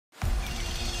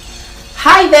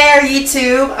Hi there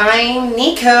YouTube, I'm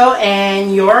Nico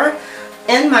and you're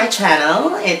in my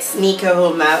channel. It's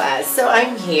Nico Jumao-as. So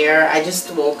I'm here, I just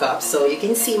woke up so you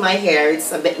can see my hair,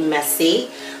 it's a bit messy,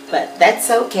 but that's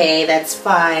okay, that's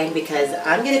fine because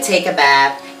I'm gonna take a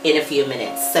bath in a few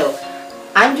minutes. So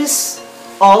I'm just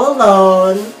all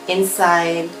alone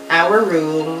inside our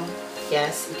room.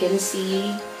 Yes, you can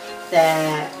see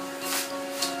that,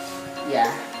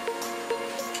 yeah.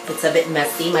 It's a bit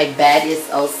messy. My bed is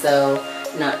also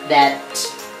not that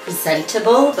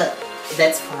presentable, but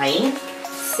that's fine.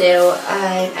 So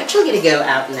I'm actually gonna go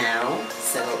out now.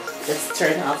 So let's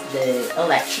turn off the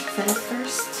electric fan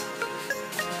first.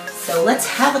 So let's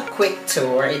have a quick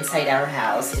tour inside our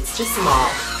house. It's just small.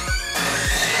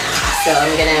 So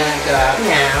I'm gonna go out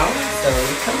now. So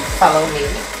you come follow me.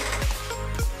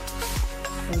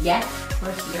 And yeah,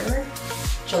 we're here.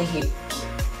 Actually here.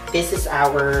 This is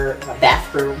our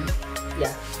bathroom,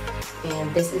 yeah,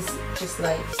 and this is just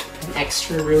like an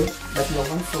extra room, but no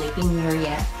one's sleeping here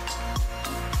yet.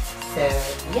 So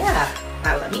yeah,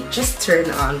 let me just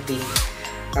turn on the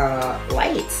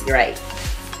lights, right?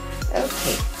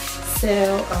 Okay,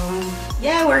 so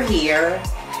yeah, we're here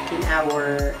in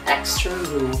our extra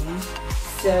room.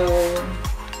 So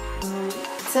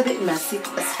it's a bit messy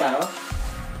as well.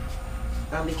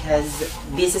 Because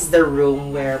this is the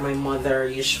room where my mother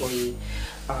usually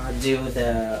do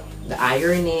the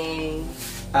ironing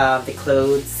of the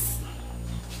clothes.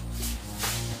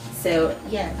 So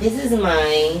yeah, this is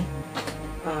my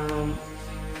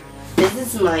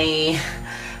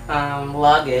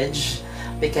luggage,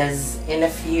 because in a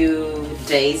few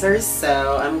days or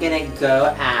so I'm gonna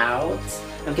go out.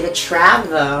 I'm gonna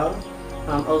travel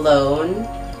alone.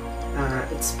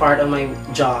 It's part of my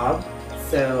job,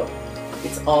 so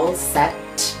it's all set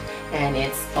and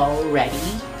it's all ready.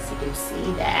 So you can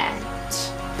see that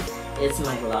is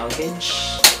my luggage.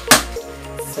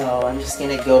 So I'm just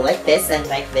gonna go like this and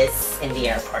like this in the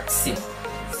airport soon.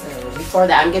 So before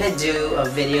that, I'm gonna do a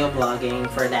video blogging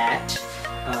for that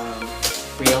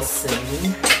real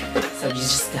soon. So you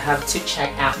just have to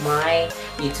check out my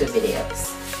YouTube videos.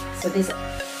 So these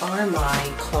are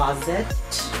my closet.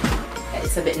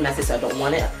 It's a bit messy, so I don't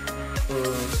want to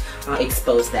I'll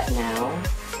expose that now.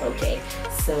 Okay,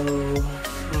 so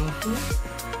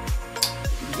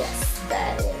yes,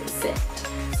 that is it.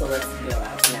 So let's go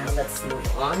out now. Let's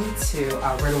move on to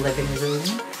our living room.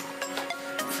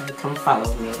 So come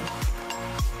follow me.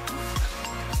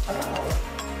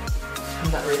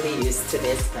 I'm not really used to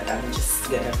this, but I'm just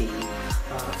gonna be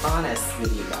honest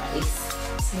with you guys.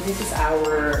 So this is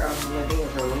our living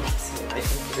room. So I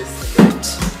think there's a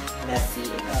bit messy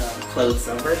clothes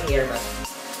over here, but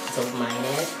don't mind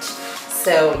it.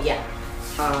 So yeah,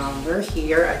 we're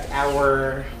here at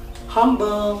our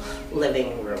humble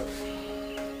living room.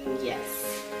 Yes,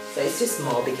 so it's just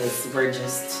small because we're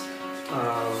just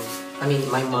I mean,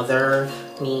 my mother,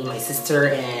 me, my sister,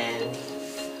 and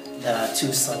the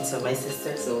two sons of my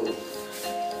sister. So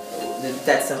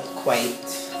that's quite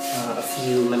a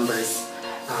few members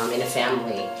in a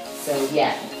family. So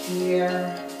yeah,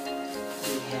 here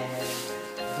we have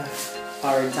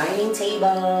our dining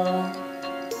table.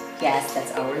 Yes,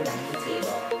 that's our dining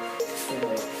table. So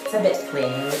it's a bit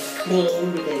clean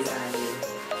because I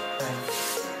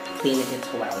cleaned it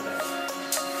a while ago.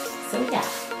 So yeah,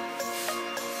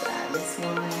 this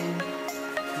one,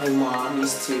 my mom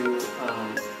used to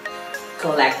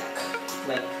collect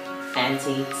like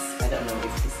antiques. I don't know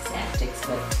if this is antiques,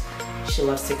 but she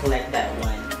loves to collect that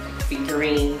one, like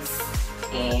figurines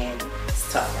and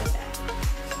stuff like that.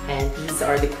 And these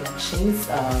are the collections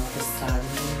of the son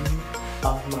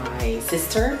of my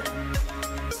sister.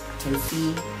 You can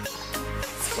see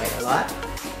it's quite a lot.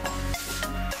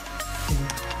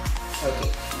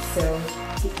 Okay, so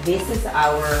this is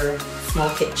our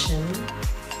small kitchen.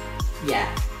 Yeah,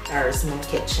 our small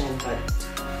kitchen, but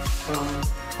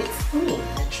it's clean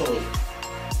actually.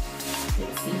 You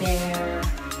can see there.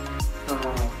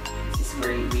 This is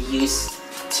where we used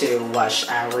to wash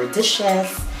our dishes.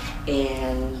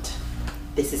 And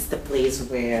this is the place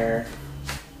where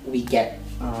we get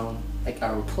like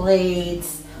our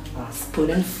plates,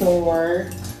 spoon and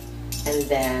fork, and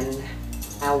then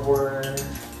our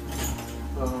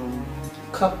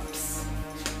cups.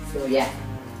 So yeah,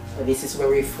 so this is where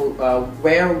we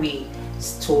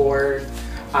store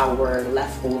our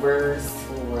leftovers,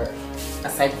 or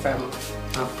aside from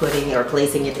putting or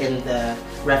placing it in the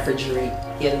refrigerator,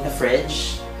 in the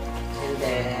fridge. And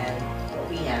then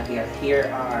we have here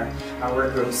are our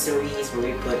groceries,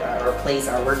 where we put place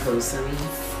our groceries.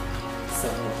 So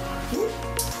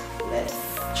let's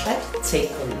try to take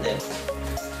a look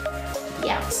at the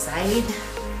outside.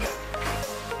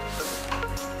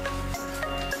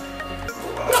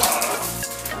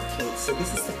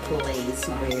 this is the place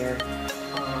where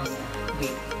we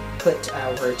put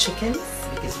our chickens,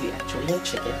 because we actually have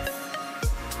chickens.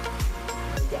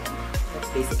 Yeah, that's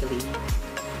basically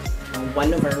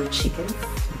one of our chickens,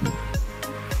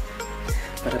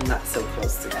 but I'm not so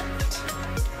close to that.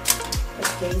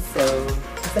 Okay, so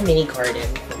it's a mini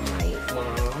garden for my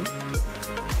mom.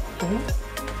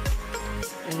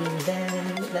 And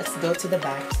then let's go to the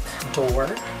back door,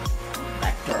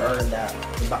 or the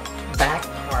back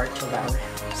part of our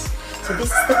house. So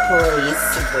this is the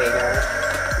place where,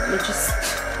 let me just,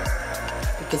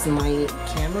 because my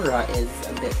camera is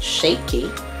a bit shaky,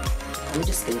 I'm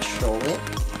just gonna show it.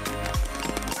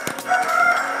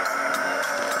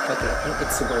 Okay, I think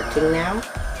it's working now.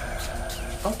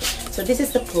 Okay, so this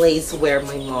is the place where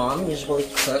my mom usually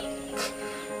cook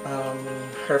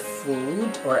her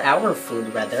food, or our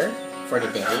food rather, for the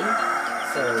day.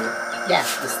 So yeah,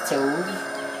 the stove,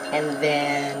 and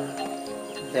then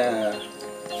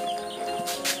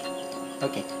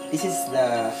okay, this is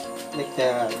the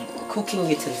cooking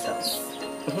utensils.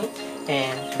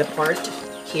 And the part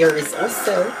here is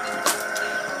also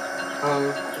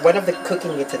one of the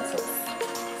cooking utensils.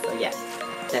 So yeah,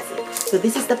 that's it. So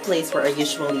this is the place where I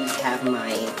usually have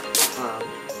my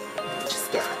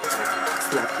just get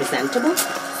it's not presentable.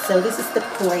 So this is the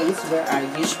place where I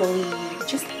usually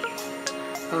just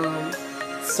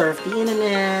surf the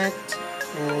internet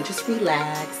and just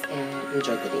relax and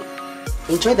enjoy the day.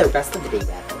 Enjoy the rest of the day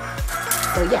rather.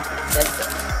 So yeah, that's it.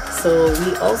 So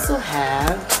we also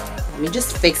have, let me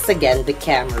just fix again the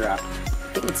camera. I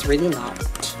think it's really not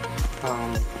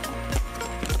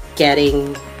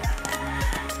getting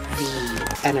the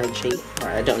energy, or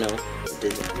I don't know what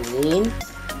does it mean.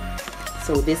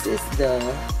 So this is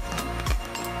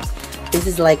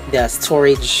like the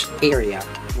storage area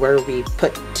where we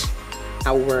put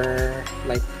our,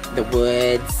 like, the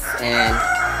woods and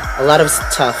a lot of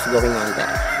stuff going on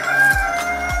there.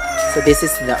 So this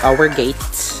is our gate.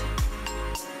 So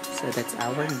that's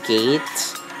our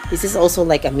gate. This is also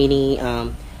like a mini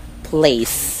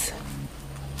place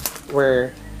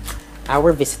where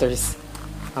our visitors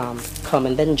come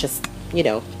and then just, you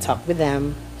know, talk with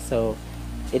them. So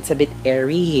it's a bit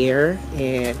airy here,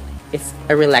 and it's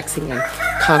a relaxing and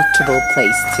comfortable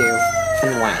place to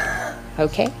unwind.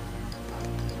 Okay?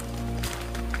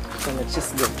 So let's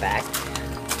just go back.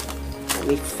 Let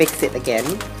me fix it again.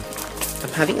 I'm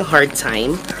having a hard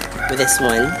time with this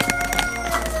one,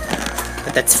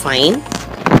 but that's fine.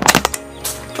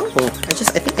 Oh,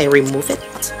 I think I remove it.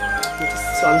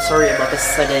 So I'm sorry about the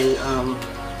sudden,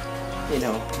 you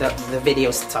know, the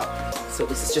video stopped. So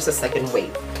this is just a second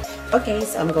wave. Okay,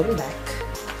 so I'm going back.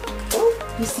 Oh,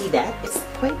 you see that? It's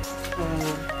quite,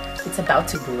 it's about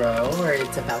to grow, or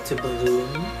it's about to bloom.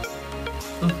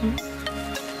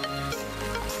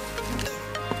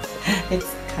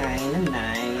 It's kind of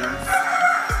nice.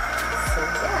 So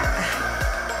yeah.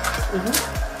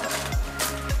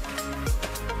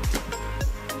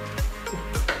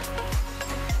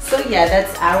 So yeah,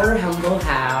 that's our humble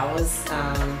house.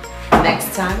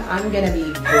 Next time I'm gonna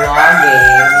be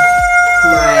vlogging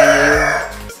my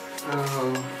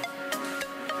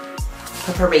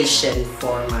preparation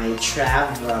for my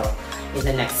travel in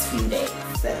the next few days.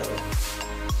 So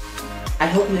I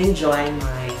hope you enjoy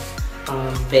my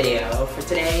video for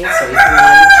today. So if you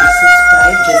want to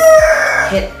subscribe, just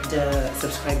hit the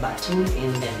subscribe button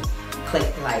and then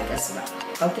click like as well.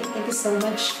 Okay, thank you so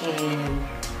much, and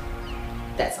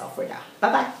that's all for now. Bye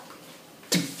bye.